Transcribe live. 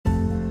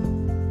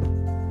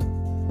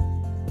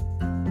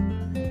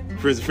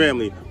Friends and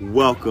family,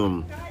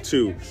 welcome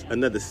to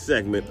another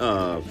segment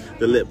of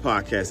the Lit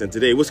Podcast. And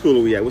today, what school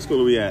are we at?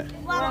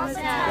 Wampatuck.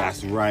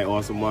 That's right,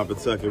 awesome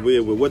Wampatuck. And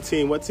we're with what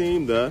team?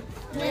 The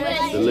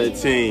Lit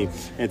team.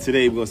 And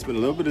today, we're going to spend a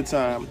little bit of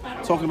time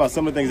talking about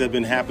some of the things that have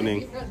been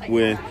happening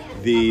with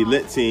the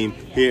Lit team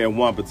here at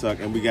Wampatuck.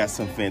 And we got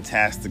some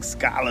fantastic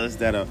scholars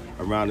that are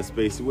around the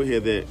space. And we'll hear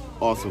their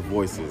awesome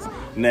voices.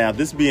 Now,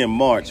 this being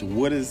March,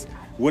 what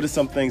are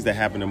some things that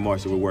happen in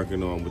March that we're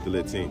working on with the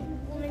Lit team?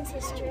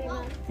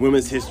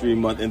 Women's History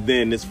Month. And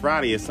then this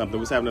Friday is something.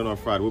 What's happening on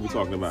Friday? What are we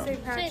talking about?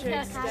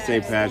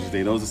 St. Patrick's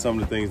Day. Those are some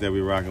of the things that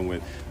we're rocking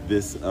with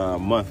this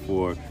month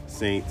for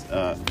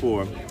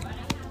for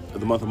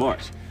the month of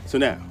March. So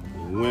now,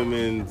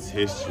 Women's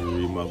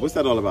History Month. What's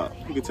that all about?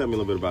 You can tell me a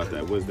little bit about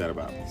that. What is that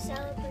about?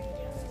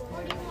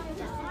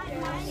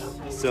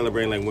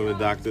 Celebrating like women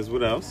doctors.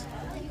 What else?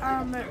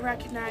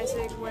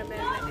 Recognizing women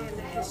in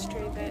the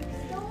history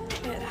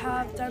that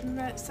have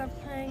done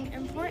something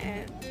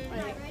important,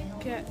 like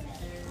get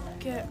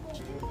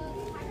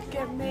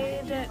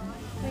made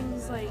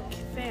things like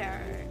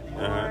fair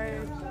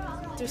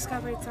or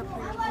discovered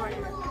something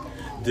important.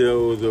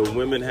 Do the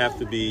women have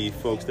to be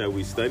folks that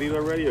we studied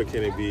already, or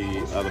can it be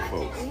other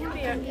folks? It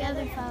can be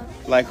other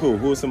folks. Like who?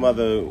 Who are some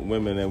other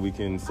women that we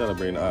can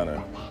celebrate and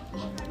honor?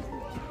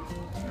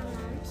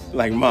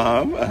 Like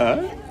Mom.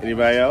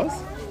 Anybody else?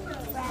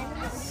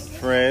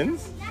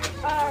 Friends.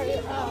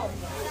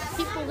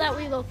 People that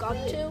we look up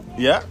to.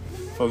 Yeah,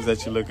 folks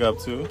that you look up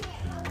to.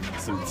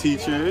 Some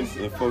teachers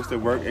and folks that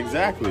work.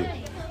 Exactly.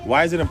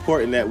 Why is it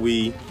important that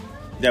we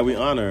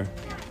honor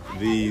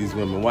these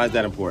women? Why is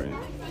that important?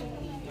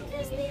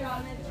 Because they've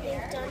done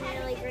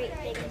really great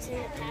things in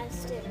the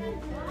past,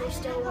 and they're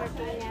still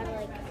working now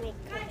to make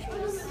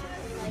countries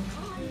and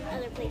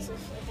other places a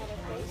better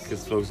place.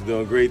 Because folks are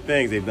doing great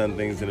things. They've done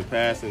things in the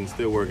past and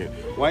still working.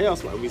 Why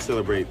else might we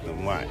celebrate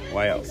them? Why?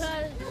 Why else?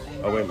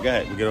 Oh wait, go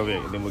ahead. We get over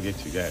here, and then we'll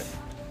get you. Go ahead.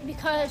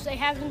 Because they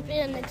haven't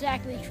been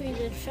exactly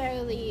treated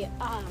fairly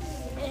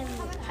in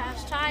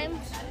past times.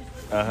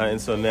 And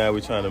so now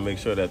we're trying to make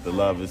sure that the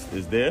love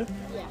is there.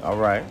 Yeah. All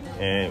right.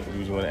 And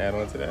would you want to add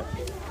on to that?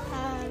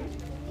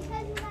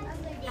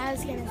 I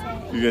was gonna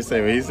say. You gonna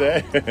say what he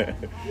said?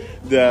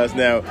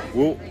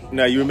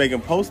 Now you were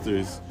making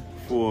posters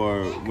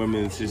for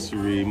Women's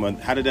History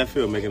Month. How did that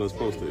feel making those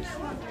posters?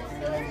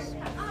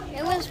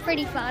 It was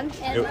pretty fun.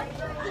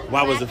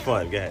 Why was it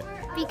fun? Go ahead.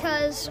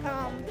 Because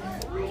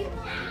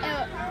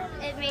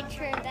it made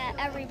sure that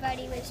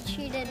everybody was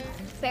treated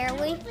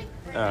fairly.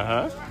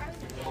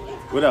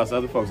 What else?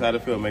 Other folks, how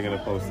did it feel making the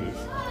posters? It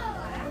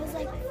was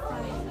fun.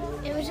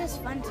 It was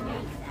just fun to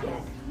make.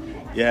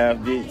 Yeah,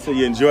 so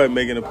you enjoyed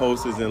making the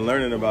posters and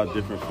learning about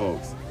different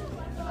folks.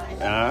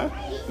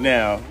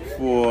 Now,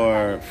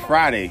 for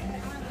Friday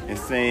and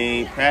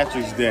St.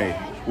 Patrick's Day,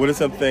 what are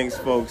some things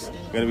folks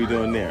going to be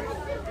doing there?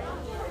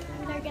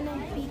 They're going to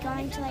be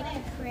going to the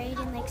parade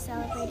and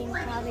celebrating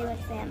probably with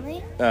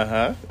family.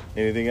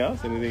 Anything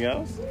else?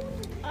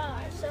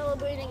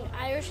 Celebrating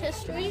Irish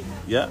history.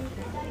 Yeah.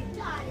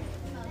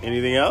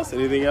 Anything else?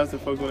 Anything else that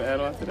folks want to add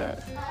on to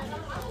that?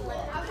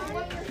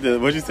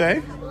 What'd you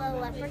say?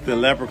 The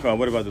leprechaun.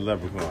 What about the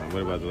leprechaun?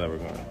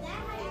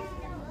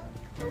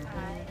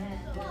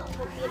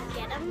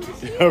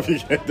 Hope you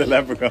get the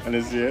leprechaun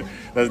this year.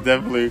 That's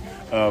definitely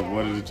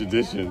one of the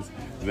traditions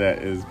that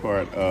is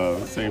part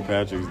of St.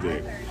 Patrick's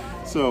Day.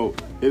 So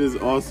it is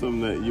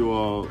awesome that you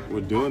all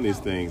were doing these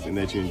things and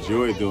that you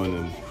enjoyed doing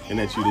them and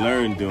that you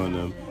learned doing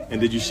them. And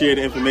did you share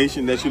the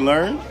information that you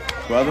learned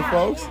with other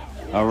folks?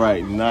 All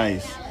right,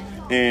 nice.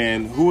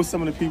 And who were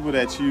some of the people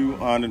that you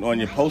honored on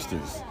your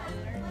posters?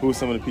 Who were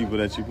some of the people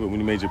that you put when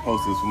you made your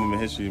posters for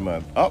Women's History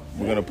Month? Oh,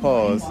 we're going to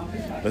pause.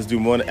 Let's do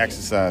more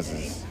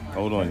exercises.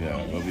 Hold on,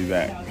 y'all. We'll be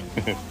back.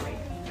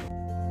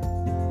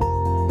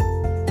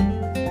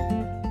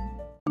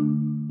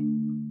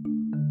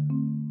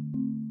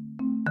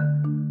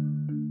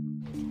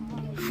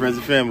 Friends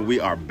and family, we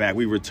are back.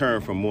 We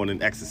returned from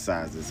morning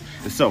exercises.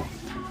 And so,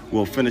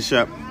 we'll finish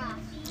up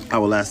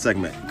our last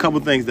segment. A couple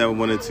things that we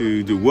wanted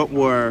to do. What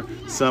were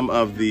some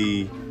of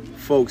the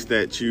folks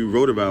that you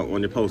wrote about on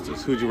your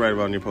posters? Who'd you write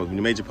about on your posters? When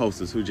you made your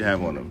posters, who'd you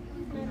have on them?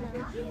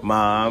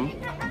 Mom.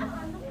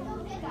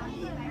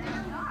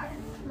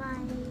 My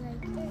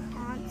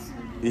aunts.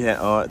 You had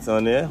aunts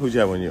on there? Who'd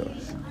you have on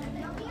yours?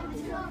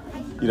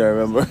 You don't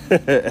remember?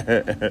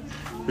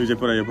 Who'd you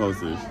put on your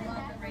posters?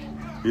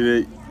 You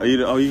did?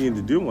 Oh, you need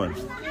to do one.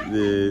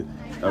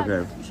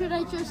 Okay. Should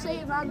I just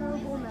say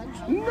honorable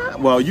mention? No,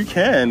 well, you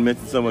can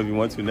mention some if you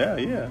want to now,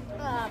 yeah.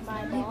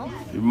 My mom.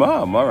 Your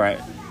mom, all right.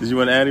 Did you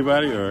want to add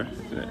anybody, or?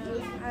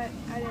 I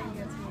didn't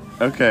get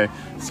to. Okay,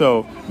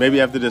 so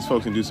maybe after this,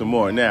 folks can do some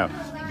more. Now,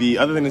 the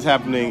other thing that's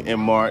happening in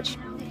March,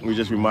 we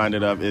just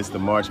reminded of, is the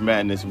March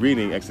Madness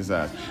reading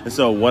exercise. And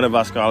so one of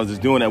our scholars is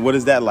doing that. What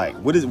is that like?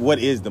 What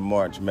is the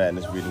March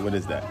Madness reading? What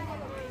is that?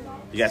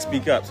 You got to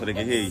speak up so they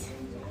can hear you.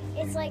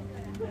 It's like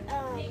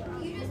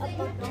a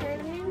book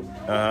tournament.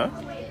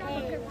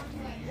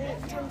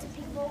 And tons of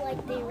people,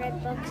 they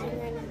read books, and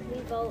then we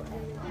vote,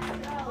 and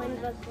one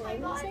book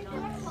wins, I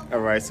guess. All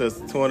right, so it's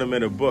a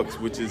tournament of books,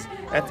 which is,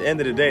 at the end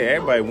of the day,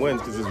 everybody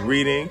wins because it's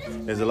reading.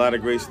 There's a lot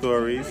of great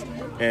stories,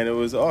 and it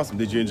was awesome.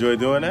 Did you enjoy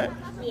doing that?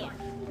 Yeah.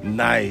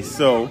 Nice.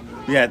 So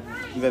we got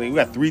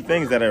 3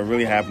 things that are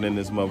really happening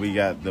this month. We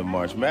got the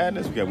March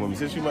Madness, we got Women's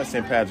History Month,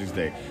 St. Patrick's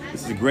Day.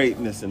 This is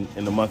greatness in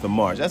the month of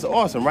March. That's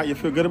awesome, right? You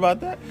feel good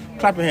about that?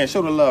 Clap your hands.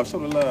 Show the love. Show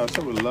the love.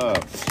 Show the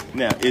love.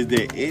 Now, is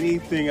there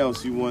anything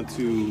else you want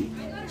to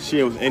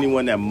share with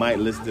anyone that might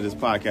listen to this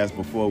podcast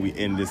before we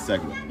end this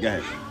segment? Go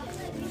ahead.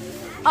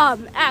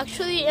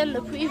 Actually, in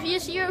the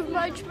previous year of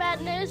March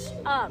Madness,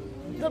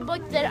 the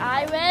book that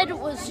I read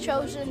was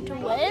chosen to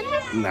win.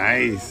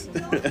 Nice.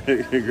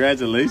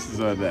 Congratulations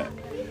on that.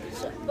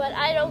 So, but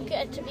I don't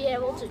get to be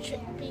able to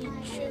be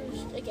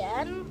chosen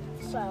again.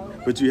 So.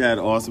 But you had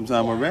an awesome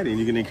time already, and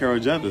you can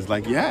encourage others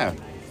like you have.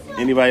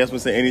 Anybody else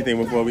want to say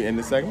anything before we end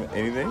the segment?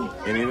 Anything?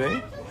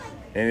 Anything?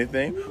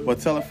 Anything? Well,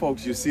 tell the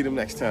folks you'll see them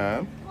next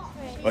time.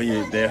 Oh,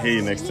 yeah, they'll hear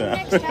you next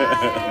time.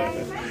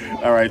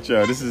 All right,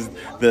 y'all. This is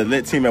the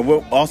Lit Team at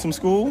what awesome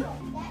school?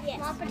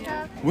 Yes.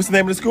 Wampatuck. What's the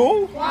name of the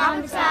school?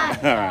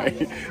 Wampatuck. All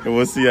right. And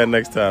we'll see you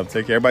next time.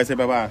 Take care. Everybody say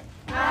bye-bye.